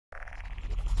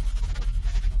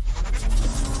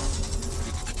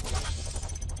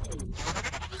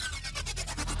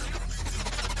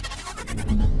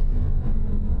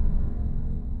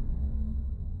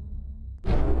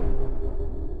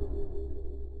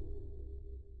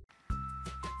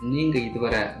நீங்க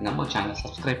இதுவரை நம்ம சேனலை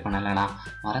சப்ஸ்கிரைப் பண்ணலைன்னா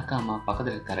மறக்காம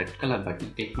பக்கத்தில் இருக்க ரெட் கலர் பட்டனை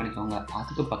கிளிக் பண்ணிக்கோங்க.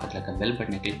 அதுக்கு பக்கத்தில் இருக்க பெல்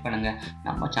பட்டனை கிளிக் பண்ணுங்க.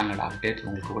 நம்ம சேனலோட அப்டேட்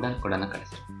உங்களுக்கு உடனுக்குடனே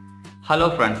கிடைச்சிடும். Hello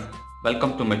friends,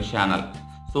 welcome to my channel.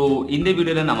 So இந்த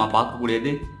வீடியோவில் நம்ம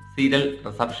பார்க்கக்கூடியது சீரியல்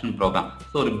ரிசப்ஷன் ப்ரோக்ராம்.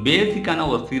 ஸோ ஒரு பேசிக்கான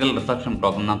ஒரு சீரியல் ரிசப்ஷன்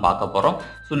ப்ரோக்ராம் தான் பார்க்க போகிறோம்.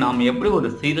 ஸோ நாம் எப்படி ஒரு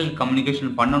சீரியல்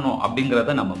கம்யூனிகேஷன் பண்ணணும்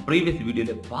அப்படிங்கிறத நம்ம ப்ரீவியஸ்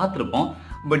வீடியோவில் பார்த்துருப்போம்.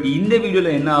 பட் இந்த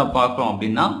வீடியோவில் என்ன பார்க்குறோம்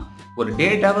அப்படின்னா, ஒரு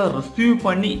டேட்டாவை ரிசீவ்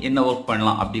பண்ணி என்ன ஒர்க்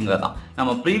பண்ணலாம் அப்படிங்கிறதான்.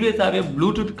 நம்ம ப்ரீவியஸாகவே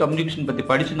ப்ளூடூத் கம்யூனிகேஷன் பற்றி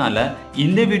படிச்சனால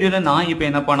இந்த வீடியோவில் நான் இப்போ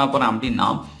என்ன பண்ண போகிறேன் அப்படின்னா,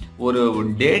 ஒரு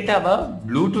டேட்டாவை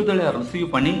ப்ளூடூத்தில் ரிசீவ்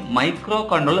பண்ணி micro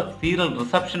controller serial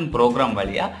reception program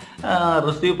வழியாக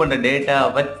ரிசீவ் பண்ணுற டேட்டா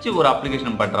வச்சு ஒரு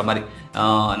அப்ளிகேஷன் பண்ணுற மாதிரி.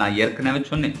 நான் ஏற்கனவே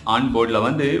சொன்னேன், ஆன் போர்டில்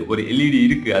வந்து ஒரு எல்இடி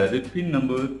இருக்குது. அதாவது பின்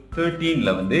நம்பர்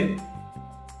 13 வந்து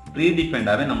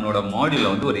ப்ரீடிஃபைண்டாகவே நம்மளோட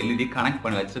மாடியூலில் வந்து ஒரு எல்இடி கனெக்ட்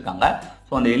பண்ணி வச்சுருக்காங்க.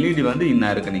 ஸோ அந்த எல்இடி வந்து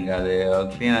இன்னும் இருக்குது, நீங்கள் அது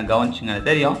க்ளீனாக கவனிச்சிங்கன்னு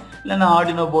தெரியும். இல்லைன்னா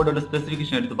ஆர்டினோ போர்டோட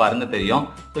ஸ்பெசிஃபிகேஷன் எடுத்து பாருங்க தெரியும்.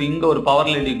 ஸோ இங்கே ஒரு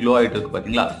பவர் எல்இடி க்ளோ ஆகிட்டு இருக்குது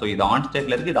பார்த்தீங்களா. ஸோ இது ஆன்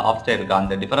ஸ்டேட்டில் இருக்குது, இது ஆஃப் ஸ்டேட் இருக்குது.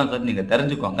 அந்த டிஃபரன்ஸ் வந்து நீங்கள்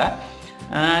தெரிஞ்சுக்கோங்க.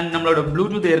 நம்மளோட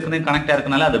ப்ளூடூத் ஏற்கனவே கனெக்டாக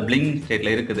இருக்கனால அது பிளிங்கிங்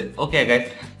ஸ்டேட்டில் இருக்குது. ஓகே கைஸ்,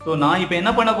 ஸோ நான் இப்போ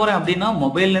என்ன பண்ண போகிறேன் அப்படின்னா,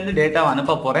 மொபைல்லேருந்து டேட்டாவை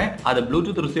அனுப்ப போகிறேன். அதை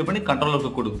ப்ளூடூத் ரிசீவ் பண்ணி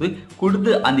கண்ட்ரோலருக்கு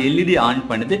கொடுத்து அந்த எல்இடி ஆன்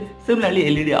பண்ணுது. சிமிலர்லி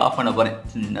எல்இடி ஆஃப் பண்ண போகிறேன்.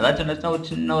 சின்னதாக ஒரு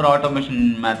சின்ன ஒரு ஆட்டோமேஷன்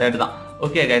மெத்தட் தான்.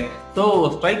 ஓகே கைஸ், ஸோ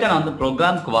ஸ்ட்ரைட்டாக நான் வந்து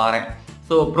ப்ரோக்ராம்க்கு வரேன்.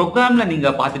 ஸோ ப்ரோக்ராமில்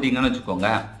நீங்கள் பார்த்துட்டீங்கன்னு வச்சுக்கோங்க,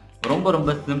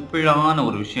 ரொம்ப சிம்பிளான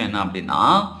ஒரு விஷயம் என்ன அப்படின்னா,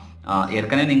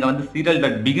 ஏற்கனவே நீங்கள் வந்து சீரியல்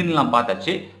டாட் பிகின்லாம்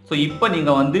பார்த்தாச்சு. ஸோ இப்போ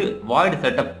நீங்கள் வந்து வாய்டு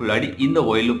செட்டப் உள்ளாடி இந்த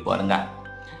ஒயில் லூப் பாருங்க.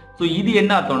 ஸோ இது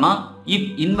என்ன அர்த்தம்னா, if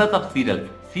inverse of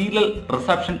serial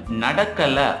reception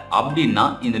நடக்கலை அப்படின்னா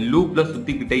இந்த லூப்பில்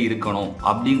சுற்றிக்கிட்டே இருக்கணும்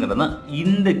அப்படிங்கிறது தான்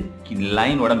இந்த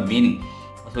லைனோட மீனிங்.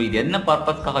 ஸோ இது என்ன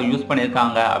பர்பஸ்க்காக யூஸ்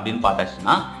பண்ணியிருக்காங்க அப்படின்னு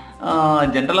பார்த்தாச்சுன்னா,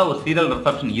 ஜென்ரலாக ஒரு சீரியல்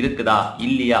ரிசப்ஷன் இருக்குதா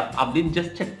இல்லையா அப்படின்னு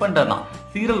ஜஸ்ட் செக் பண்ணுறது தான்.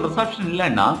 சீரியல் ரிசப்ஷன்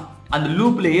இல்லைன்னா அந்த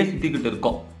லூப்லேயே சுற்றிக்கிட்டு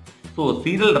இருக்கும். ஸோ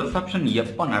சீரியல் ரிசப்ஷன்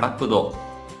எப்போ நடக்குதோ,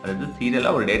 அதாவது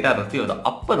சீரியலாக ஒரு டேட்டா ரிசீவ் ஆகுதோ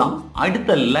அப்போ தான்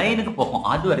அடுத்த லைனுக்கு போகும்.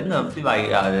 அது வரைக்கும் ரிசீவ் ஆகி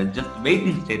ஜஸ்ட்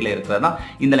வெயிட்டிங் ஸ்டேட்டில் இருக்கிறது தான்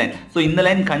இந்த லைன். ஸோ இந்த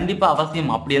லைன் கண்டிப்பாக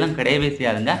அவசியம் அப்படியெல்லாம் கிடையவே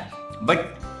செய்யாதுங்க. பட்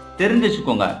தெரிஞ்சு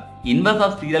வச்சுக்கோங்க, இன்வெர்ஸ்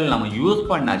ஆஃப் சீரியல் நம்ம யூஸ்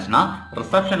பண்ணாச்சுன்னா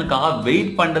ரிசப்ஷனுக்காக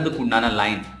வெயிட் பண்ணுறதுக்கு உண்டான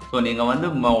லைன். ஸோ நீங்கள் வந்து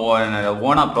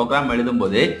ஓனா ப்ரோக்ராம்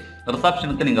எழுதும்போது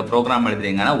ரிசப்ஷனுக்கு நீங்கள் ப்ரோக்ராம்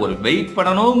எழுதுறீங்கன்னா ஒரு வெயிட்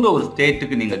பண்ணணுங்கிற ஒரு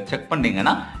ஸ்டேட்டுக்கு நீங்கள் செக்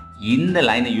பண்ணீங்கன்னா இந்த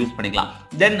லைனை யூஸ் பண்ணிக்கலாம்.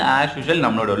 தென் ஆஸ் யூஷுவல்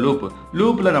நம்மளோட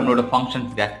லூப்பில் நம்மளோட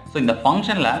ஃபங்க்ஷன்ஸ். ஸோ இந்த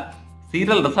ஃபங்க்ஷனில்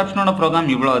சீரியல் ரிசப்ஷனோட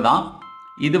ப்ரோக்ராம் இவ்வளோ தான்.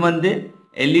 இது வந்து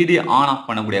எல்இடி ஆன் ஆஃப்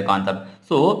பண்ணக்கூடிய கான்செப்ட்.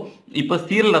 ஸோ இப்போ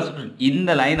சீரியல் ரிசப்ஷன்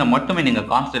இந்த லைனை மட்டுமே நீங்கள்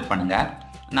கான்சன்ட்ரேட் பண்ணுங்கள்.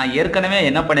 நான் ஏற்கனவே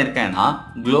என்ன பண்ணியிருக்கேன்னா,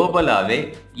 குளோபலாகவே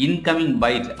இன்கமிங்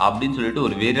பைட் அப்படின்னு சொல்லிட்டு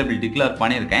ஒரு வேரியபிள் டிக்ளேர்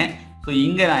பண்ணியிருக்கேன். ஸோ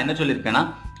இங்கே நான் என்ன சொல்லியிருக்கேன்னா,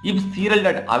 if serial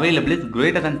dot available is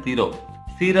greater than 0,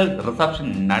 serial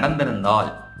reception நடந்திருந்தால்,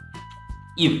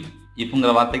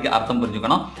 இஃப்ங்கிற வார்த்தைக்கு அர்த்தம்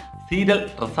புரிஞ்சுக்கணும். சீரியல்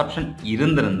ரிசப்ஷன்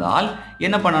இருந்திருந்தால்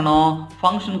என்ன பண்ணணும்,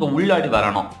 ஃபங்க்ஷனுக்கு உள்ளாடி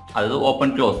வரணும். அதாவது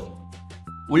ஓப்பன் க்ளோஸ்,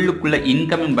 உள்ளுக்குள்ள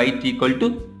incoming byte equal to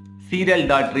serial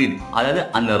dot read, அதாவது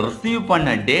அந்த ரிசீவ்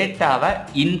பண்ண டேட்டாவை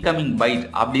இன்கமிங் பைட்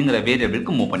அப்படிங்கிற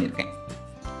வேரியபிளுக்கு மூவ் பண்ணியிருக்கேன்.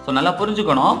 ஸோ நல்லா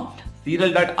புரிஞ்சுக்கணும்,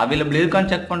 சீரியல் டாட் அவைலபிள்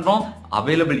இருக்கான்னு செக் பண்ணுறோம்.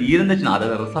 அவைலபிள் இருந்துச்சுன்னா,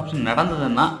 அதாவது ரிசப்ஷன்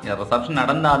நடந்ததுன்னா, ரிசப்ஷன்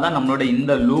நடந்தால் தான் நம்மளோட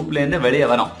இந்த லூப்லேருந்து வெளியே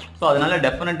வரும். ஸோ அதனால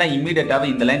டெஃபினட்டாக இமீடியட்டாக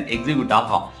இந்த லைன் எக்ஸிக்யூட்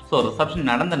ஆகும். ஸோ ரிசப்ஷன்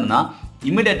நடந்ததுன்னா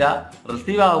இமீடியட்டாக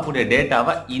ரிசீவ் ஆகக்கூடிய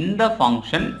டேட்டாவை இந்த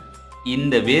ஃபங்க்ஷன்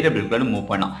இந்த வேரியபிள்குள்ள மூவ்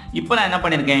பண்ணோம். இப்போ நான் என்ன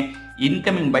பண்ணியிருக்கேன்,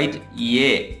 இன்கமிங் பைட்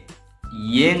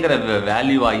ஏங்கிற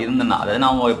வேல்யூவாக இருந்தேன்னா, அதாவது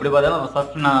நான் எப்படி பார்த்தாலும்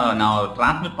ரிசப்ஷன் நான்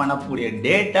டிரான்ஸ்மிட் பண்ணக்கூடிய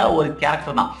டேட்டா ஒரு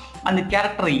கேரக்டர் தான். அந்த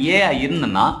கேரக்டர்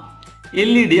இருந்தேன்னா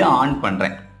எல்இடியை ஆன்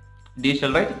பண்ணுறேன்.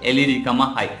 Digital write LED comma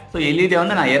high. So எல்இடியை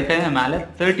வந்து நான் ஏற்கனவே மேலே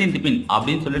 13th பின்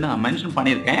அப்படின்னு சொல்லிட்டு நான் மென்ஷன்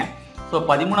பண்ணியிருக்கேன். ஸோ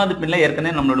 13வது பின்னில்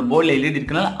ஏற்கனவே நம்மளோட போர்டில் எல்இடி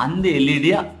இருக்கனால அந்த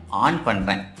எல்இடியை ஆன்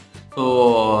பண்ணுறேன். ஸோ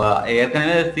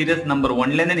ஏற்கனவே சீரியஸ் நம்பர்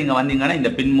 1லேருந்து நீங்கள் வந்தீங்கன்னா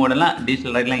இந்த பின் மோடெல்லாம்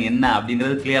டிஜிட்டல் ரைட்லாம் என்ன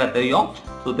அப்படிங்கிறது கிளியராக தெரியும்.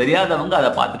 ஸோ தெரியாதவங்க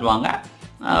அதை பார்த்துட்டு வாங்க.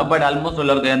 பட் ஆல்மோஸ்ட்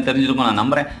எல்லாருக்கும் தெரிஞ்சிருக்கும் நான்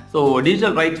நம்புகிறேன். So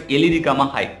digital write LED comma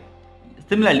high.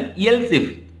 Similarly else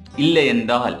if இல்லை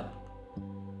என்றால்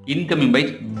இன்கமிங்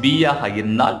பைட் பியாக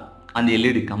இருந்தால் அந்த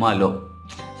எல்இடி கமா லோ.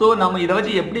 ஸோ நம்ம இதை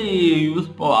வச்சு எப்படி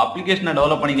அப்ளிகேஷனை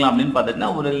டெவலப் பண்ணிக்கலாம் அப்படின்னு பார்த்துட்டுனா,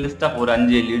 ஒரு லிஸ்ட் ஆஃப் ஒரு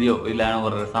 5 எல்இடியோ இல்லை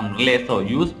ஒரு சம் ரிலேஸோ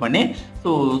யூஸ் பண்ணி ஸோ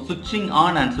சுவிட்சிங்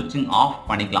ஆன் அண்ட் சுவிட்சிங் ஆஃப்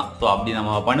பண்ணிக்கலாம். ஸோ அப்படி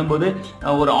நம்ம பண்ணும்போது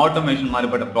ஒரு ஆட்டோமேஷன்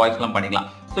மாதிரிப்பட்ட ப்ராஜெக்ட்ஸ்லாம் பண்ணிக்கலாம்.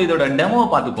 ஸோ இதோட டெமோவை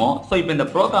பார்த்துக்குவோம். ஸோ இப்போ இந்த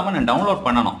ப்ரோக்ராமை நான் டவுன்லோட்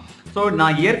பண்ணணும். ஸோ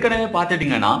நான் ஏற்கனவே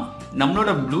பார்த்துட்டிங்கன்னா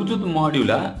நம்மளோட ப்ளூடூத்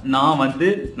மாடியூலை நான் வந்து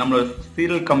நம்மளோட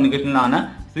serial கம்யூனிகேஷனான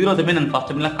 0th bin and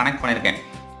 1st பின்ல connect பண்ணியிருக்கேன்.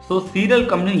 ஸோ சீரியல்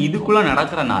கம்யூனிகேஷன் இதுக்குள்ளே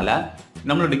நடக்கிறனால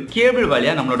நம்மளோட கேபிள்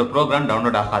வழியாக நம்மளோட ப்ரோக்ராம்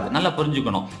டவுன்லோட் ஆகாது. நல்லா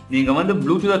புரிஞ்சுக்கணும், நீங்கள் வந்து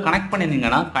ப்ளூடூத்தை கனெக்ட்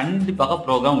பண்ணியிருந்தீங்கன்னா கண்டிப்பாக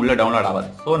ப்ரோக்ராம் உள்ளே டவுன்லோட் ஆகாது.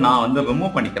 ஸோ நான் வந்து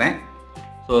ரிமூவ் பண்ணிக்கிறேன்.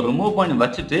 ஸோ ஸோ ரிமூவ் பண்ணி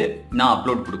வச்சுட்டு நான்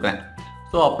அப்லோட் கொடுக்குறேன்.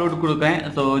 ஸோ அப்லோட் கொடுக்குறேன்.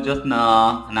 ஸோ ஜஸ்ட்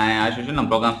நான் ஆஸ் யூஷுவல் நான்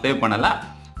ப்ரோக்ராம் சேவ் பண்ணலை.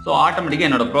 ஸோ ஆட்டோமேட்டிக்காக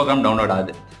என்னோட ப்ரோக்ராம் டவுன்லோட்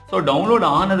ஆகுது. ஸோ டவுன்லோட்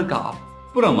ஆனதுக்கு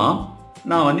அப்புறமா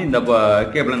நான் வந்து இந்த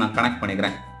கேபிளை நான் கனெக்ட்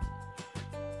பண்ணிக்கிறேன்.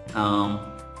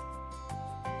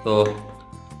 ஸோ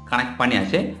கனெக்ட்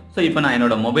பண்ணியாச்சு. ஸோ இப்போ நான்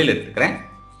என்னோட மொபைல் எடுத்துக்கிறேன்.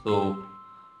 ஸோ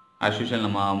ஆஸ் யூஷுவல்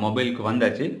நம்ம மொபைலுக்கு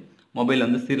வந்தாச்சு. மொபைல்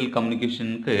வந்து சீரியல்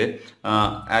கம்யூனிகேஷனுக்கு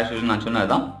ஆஸ் யூஷுவல் நான் சொன்னது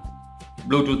தான்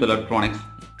Bluetooth electronics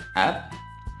app.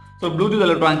 So Bluetooth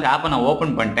electronics ஆப்பை நான்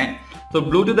ஓப்பன் பண்ணிட்டேன். ஸோ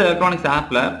ப்ளூடூத் எலக்ட்ரானிக்ஸ்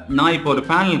ஆப்பில் நான் இப்போ ஒரு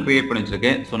பேனல் க்ரியேட் பண்ணி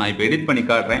வச்சுருக்கேன். ஸோ நான் இப்போ எடிட் பண்ணி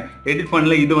காட்டுறேன். எடிட்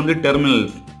பண்ணல இது வந்து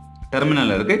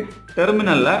டெர்மினல் இருக்குது.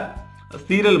 டெர்மினலில்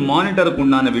சீரியல் மானிட்டருக்கு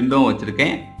உண்டான விண்டோவும்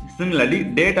வச்சுருக்கேன். சிமிலர்லி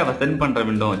டேட்டாவை சென்ட் பண்ணுற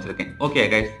விண்டோவும் வச்சுருக்கேன். ஓகே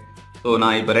கைஸ், ஸோ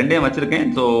நான் இப்போ ரெண்டையும் வச்சுருக்கேன்.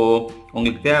 ஸோ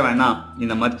உங்களுக்கு தேவைன்னா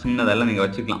இந்த மாதிரி சின்னதெல்லாம் நீங்கள்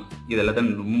வச்சுக்கலாம்.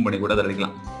 இதெல்லாத்தையும் ரிமூவ் பண்ணி கூட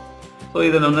தள்ளிக்கலாம். ஸோ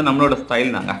இதில் வந்து நம்மளோட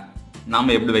ஸ்டைல்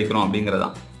நாம் எப்படி வைக்கிறோம்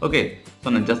அப்படிங்கிறதான். ஓகே, ஸோ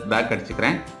நான் ஜஸ்ட் பேக்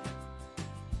அடிச்சுக்கிறேன்.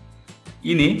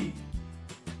 இனி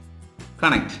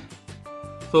கனெக்ட்.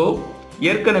 ஸோ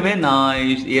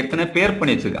ஏற்கனவே பேர்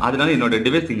பண்ணி வச்சுருக்கேன். அதனால என்னோட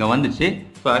டிவைஸ் இங்கே வந்துச்சு.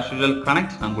 ஸோ ஆஸ் யூஷுவல்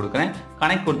கனெக்ட் நான் கொடுக்குறேன்.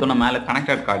 கனெக்ட் கொடுத்தோன்னா மேலே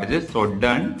connected காட்டுச்சு. So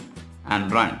done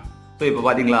and run. So இப்போ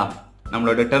பார்த்தீங்களா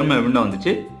நம்மளோட டெர்மினல் விண்டோ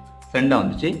வந்துச்சு, சென்டாக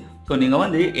வந்துச்சு. ஸோ நீங்கள்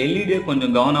வந்து எல்இடியை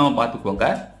கொஞ்சம் கவனமாக பார்த்துக்கோங்க.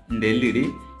 இந்த எல்இடி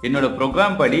என்னோட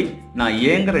ப்ரோக்ராம் படி நான்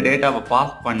ஏங்கிற டேட்டாவை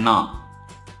பாஸ் பண்ணால்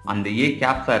அந்த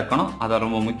கேப்ஸாக இருக்கணும். அது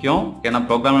ரொம்ப முக்கியம். ஏன்னா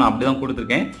ப்ரோக்ராம் நான் அப்படி தான்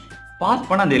கொடுத்துருக்கேன். பாஸ்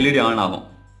பண்ணால் அந்த எல்இடி ஆன் ஆகும்.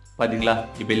 பார்த்தீங்களா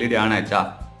இப்போ எல்இடி ஆன் ஆயிடுச்சா?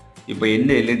 இப்போ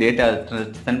எந்த எல்இடி டேட்டா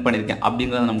சென்ட் பண்ணியிருக்கேன்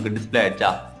அப்படிங்கிறது நமக்கு டிஸ்பிளே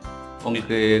ஆயிடுச்சா?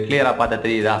 உங்களுக்கு கிளியராக பார்த்தா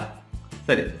தெரியுதா?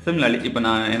 சரி, சிமிலர்லி இப்போ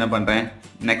நான் என்ன பண்ணுறேன்,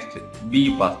 நெக்ஸ்ட் பி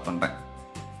பாஸ் பண்ணுறேன்.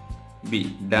 Be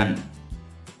done.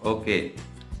 Okay,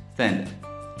 send.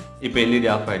 இப்போ எல்இடி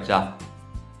ஆஃப் ஆயிடுச்சா?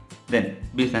 தென்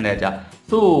பி சென்ட் ஆயிடுச்சா?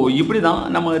 ஸோ இப்படி தான்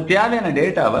நம்ம தேவையான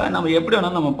டேட்டாவை நம்ம எப்படி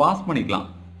வேணாலும் நம்ம பாஸ் பண்ணிக்கலாம்.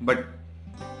 But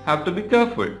have to be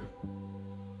careful.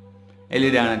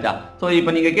 LED ஆனாச்சா? So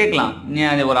இப்போ நீங்கள் கேட்கலாம், நீ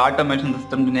ஒரு ஆட்டோமேஷன்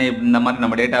சிஸ்டம் இந்த மாதிரி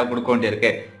நம்ம டேட்டாவை கொடுக்க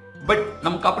வேண்டியிருக்கு. பட்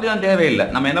நமக்கு அப்படி தான் தேவையில்லை.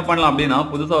 நம்ம என்ன பண்ணலாம் அப்படின்னா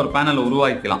புதுசாக ஒரு பேனலை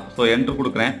உருவாக்கிக்கலாம். ஸோ என்ட்ரு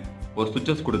கொடுக்குறேன், ஒரு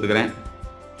சுவிட்சஸ் கொடுத்துக்கிறேன்.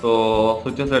 ஸோ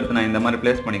சுவிட்சஸ் எடுத்து நான் இந்த மாதிரி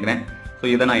பிளேஸ் பண்ணிக்கிறேன். ஸோ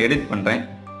இதை நான் எடிட் பண்ணுறேன்.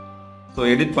 ஸோ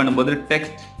எடிட் பண்ணும்போது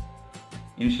டெக்ஸ்ட்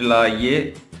இனிஷியலாக ஏ,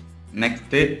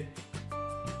 நெக்ஸ்ட்டு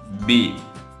பி,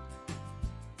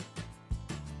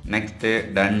 நெக்ஸ்ட்டு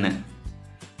டன்னு.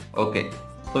 ஓகே,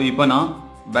 ஸோ இப்போ நான்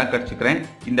பேக் அடிச்சுக்கிறேன்.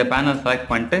 இந்த பேனல் செலக்ட்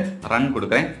பண்ணிட்டு ரன்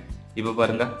கொடுக்குறேன். இப்போ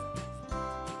பாருங்க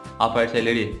ஆஃப் ஆயிடுச்சா?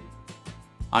 எல்இடி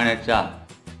ஆன் ஆயிடுச்சா?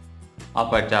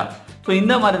 ஆஃப் ஆயிடுச்சா? ஸோ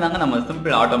இந்த மாதிரி தாங்க நம்ம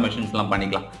சிம்பிள் ஆட்டோமேஷன்ஸ்லாம்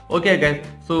பண்ணிக்கலாம். Okay guys,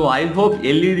 so I hope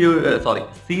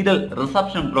serial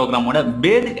reception ப்ரோக்ராமோட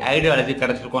basic ideology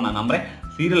கிடைச்சிருக்கோம் நான் நம்புறேன்.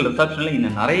 சீரியல் ரிசப்ஷனில்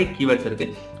இன்னும் நிறைய கீவேர்ட்ஸ்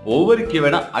இருக்குது. ஒவ்வொரு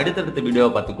கீவேர்டும் அடுத்தடுத்த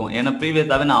வீடியோவை பார்த்துக்குவோம். ஏன்னா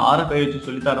ப்ரீவியஸாகவே நான் RFID வச்சு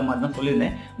சொல்லித்தர மாதிரி தான்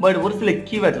சொல்லியிருந்தேன். பட் ஒரு சில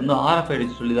கீவேர்ட்ஸ் வந்து RFID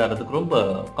வச்சு சொல்லி தரதுக்கு ரொம்ப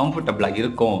கம்ஃபர்டபுளாக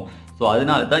இருக்கும். ஸோ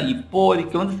அதனால தான்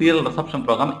இப்போதைக்கு வந்து சீரியல் ரிசப்ஷன்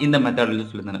ப்ரோக்ராம் இந்த மெத்தடில்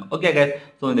சொல்லியிருந்தேன். ஓகே கைஸ்,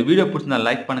 ஸோ இந்த வீடியோ பிடிச்சிருந்தா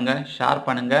லைக் பண்ணுங்கள், ஷேர்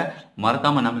பண்ணுங்கள்,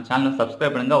 மறக்காமல் நம்ம சேனலை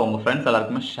சப்ஸ்கிரைப் பண்ணுங்கள், உங்கள் ஃப்ரெண்ட்ஸ்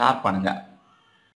எல்லாருக்குமே ஷேர் பண்ணுங்கள்.